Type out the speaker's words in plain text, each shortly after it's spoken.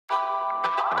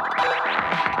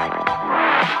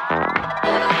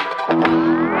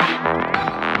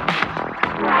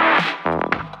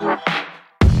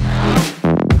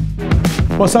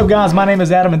What's up, guys? My name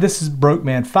is Adam and this is Broke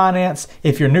Man Finance.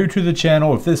 If you're new to the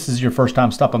channel, if this is your first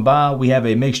time stopping by, we have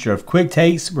a mixture of quick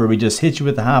takes where we just hit you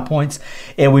with the high points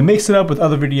and we mix it up with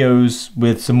other videos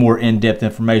with some more in-depth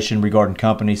information regarding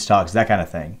companies, stocks, that kind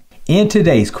of thing. In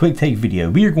today's quick take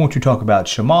video, we are going to talk about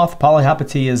Chamath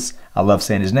Palihapitiya's, I love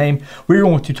saying his name, we're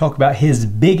going to talk about his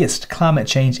biggest climate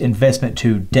change investment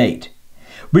to date.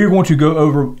 We're going to go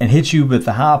over and hit you with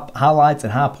the highlights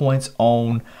and high points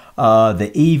on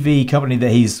the EV company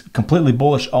that he's completely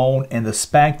bullish on and the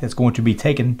SPAC that's going to be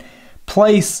taking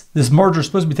place. This merger is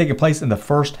supposed to be taking place in the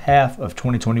first half of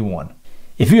 2021.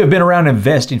 If you have been around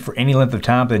investing for any length of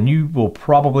time, then you will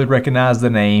probably recognize the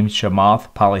name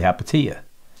Chamath Palihapitiya.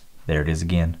 There it is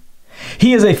again.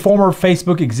 He is a former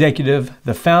Facebook executive,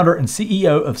 the founder and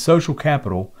CEO of Social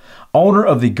Capital, owner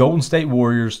of the Golden State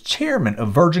Warriors, chairman of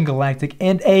Virgin Galactic,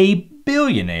 and a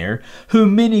billionaire who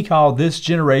many call this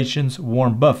generation's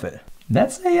Warren Buffett.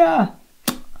 That's a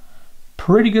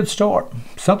pretty good start.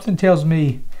 Something tells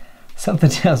me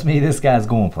this guy's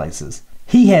going places.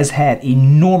 He has had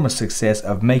enormous success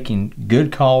of making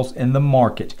good calls in the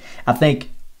market. I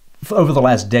think over the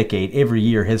last decade, every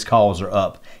year his calls are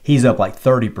up. He's up like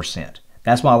 30%.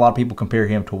 That's why a lot of people compare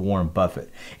him to Warren Buffett.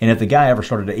 And if the guy ever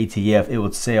started an ETF, it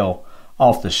would sell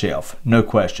off the shelf, no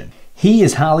question. He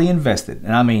is highly invested,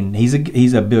 and I mean he's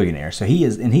a billionaire, so he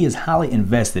is highly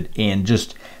invested in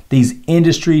just these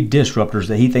industry disruptors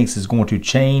that he thinks is going to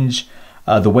change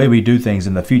the way we do things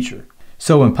in the future.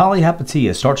 So when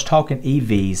Palihapitiya starts talking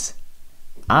EVs,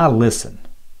 I listen.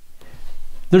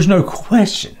 There's no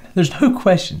question. There's no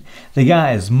question. The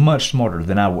guy is much smarter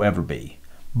than I will ever be,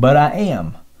 but I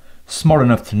am smart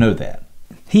enough to know that.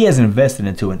 He has invested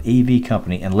into an EV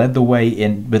company and led the way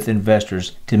with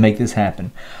investors to make this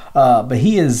happen. But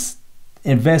he is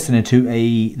invested into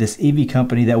this EV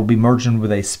company that will be merging with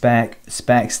a SPAC.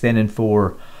 SPAC standing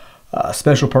for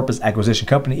Special Purpose Acquisition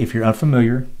Company, if you're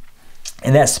unfamiliar.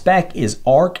 And that SPAC is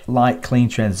ArcLight Clean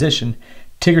Transition,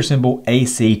 ticker symbol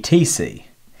ACTC.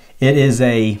 It is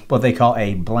what they call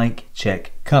a blank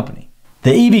check company.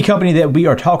 The EV company that we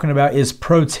are talking about is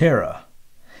Proterra,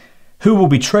 who will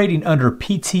be trading under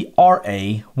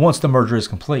PTRA once the merger is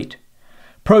complete.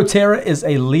 Proterra is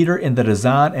a leader in the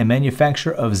design and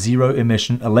manufacture of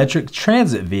zero-emission electric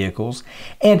transit vehicles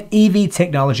and EV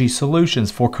technology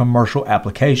solutions for commercial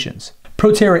applications.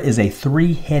 Proterra is a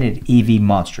three-headed EV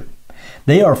monster.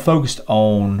 They are focused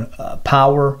on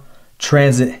power,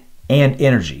 transit, and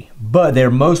energy, but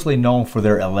they're mostly known for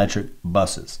their electric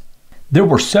buses. There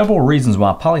were several reasons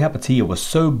why Palihapitiya was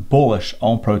so bullish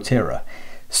on Proterra.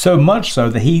 So much so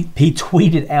that he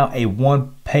tweeted out a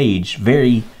one-page,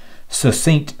 very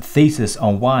succinct thesis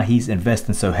on why he's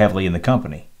investing so heavily in the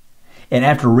company. And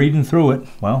after reading through it,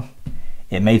 well,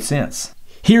 it made sense.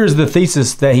 Here's the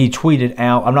thesis that he tweeted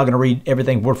out. I'm not going to read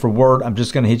everything word for word. I'm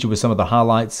just going to hit you with some of the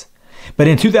highlights. But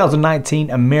in 2019,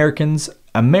 Americans,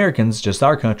 just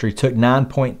our country, took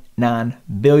 9.9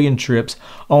 billion trips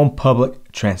on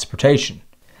public transportation.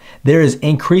 There is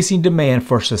increasing demand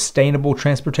for sustainable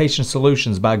transportation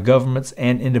solutions by governments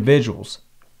and individuals.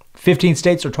 15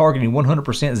 states are targeting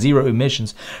 100% zero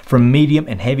emissions from medium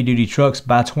and heavy-duty trucks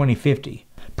by 2050.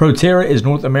 Proterra is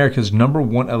North America's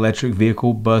 #1 electric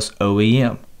vehicle bus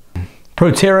OEM.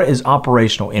 Proterra is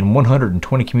operational in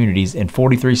 120 communities in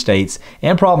 43 states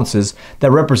and provinces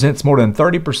that represents more than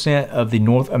 30% of the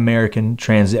North American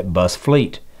transit bus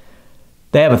fleet.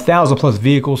 They have 1,000+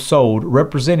 vehicles sold,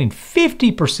 representing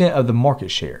 50% of the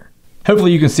market share.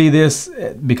 Hopefully you can see this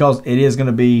because it is going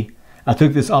to be, I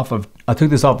took this off of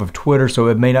Twitter, so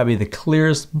it may not be the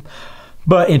clearest.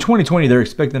 But in 2020, they're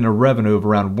expecting a revenue of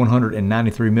around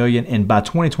 $193 million, and by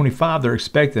 2025, they're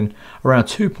expecting around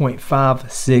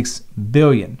 $2.56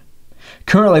 billion.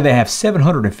 Currently, they have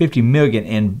 $750 million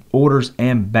in orders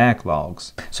and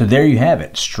backlogs. So there you have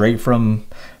it, straight from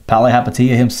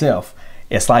Palihapitiya himself.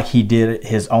 It's like he did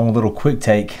his own little quick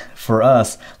take for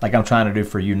us, like I'm trying to do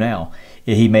for you now.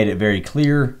 He made it very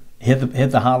clear, hit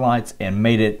the highlights, and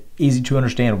made it easy to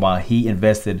understand why he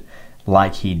invested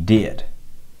like he did.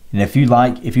 And if you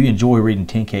enjoy reading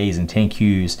 10Ks and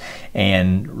 10Qs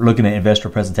and looking at investor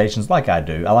presentations like I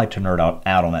do, I like to nerd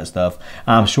out on that stuff.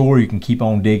 I'm sure you can keep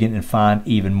on digging and find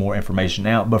even more information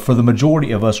out. But for the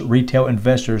majority of us retail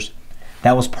investors,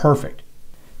 that was perfect.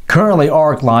 Currently,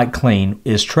 ArcLight Clean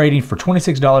is trading for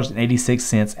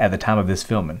 $26.86 at the time of this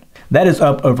filming. That is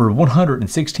up over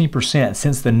 116%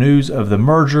 since the news of the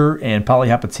merger and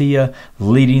Palihapitiya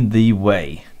leading the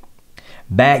way.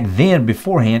 Back then,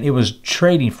 beforehand, it was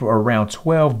trading for around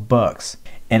 12 bucks.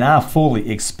 And I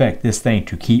fully expect this thing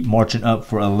to keep marching up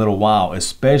for a little while,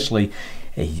 especially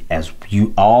as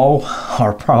you all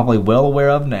are probably well aware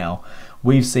of now,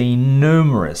 we've seen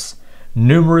numerous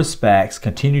SPACs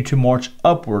continue to march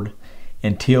upward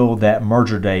until that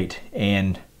merger date,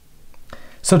 and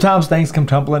sometimes things come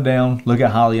tumbling down. Look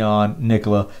at Hyliion,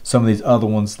 Nikola, some of these other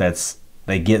ones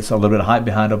they get a little bit of hype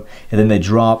behind them, and then they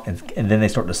drop, and then they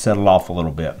start to settle off a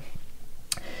little bit.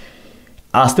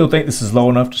 I still think this is low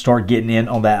enough to start getting in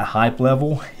on that hype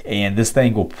level, and this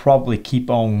thing will probably keep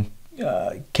on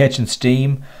catching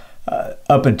steam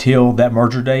up until that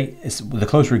merger date. The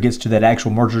closer it gets to that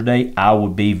actual merger date, I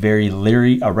would be very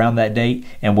leery around that date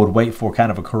and would wait for kind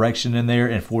of a correction in there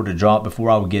and for it to drop before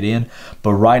I would get in.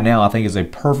 But right now, I think it's a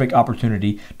perfect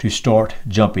opportunity to start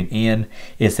jumping in.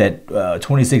 It's at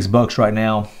 26 bucks right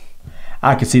now.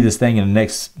 I could see this thing in the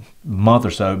next month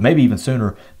or so, maybe even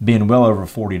sooner, being well over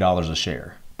 $40 a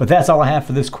share. But that's all I have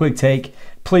for this quick take.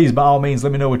 Please, by all means,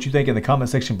 let me know what you think in the comment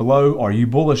section below. Are you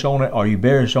bullish on it? Are you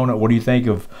bearish on it? What do you think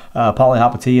of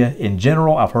Palihapitiya in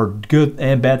general? I've heard good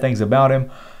and bad things about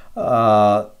him.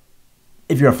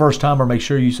 If you're a first timer, make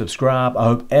sure you subscribe. I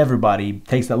hope everybody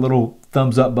takes that little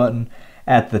thumbs up button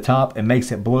at the top and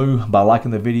makes it blue by liking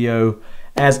the video.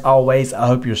 As always, I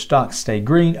hope your stocks stay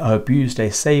green. I hope you stay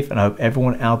safe, and I hope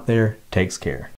everyone out there takes care.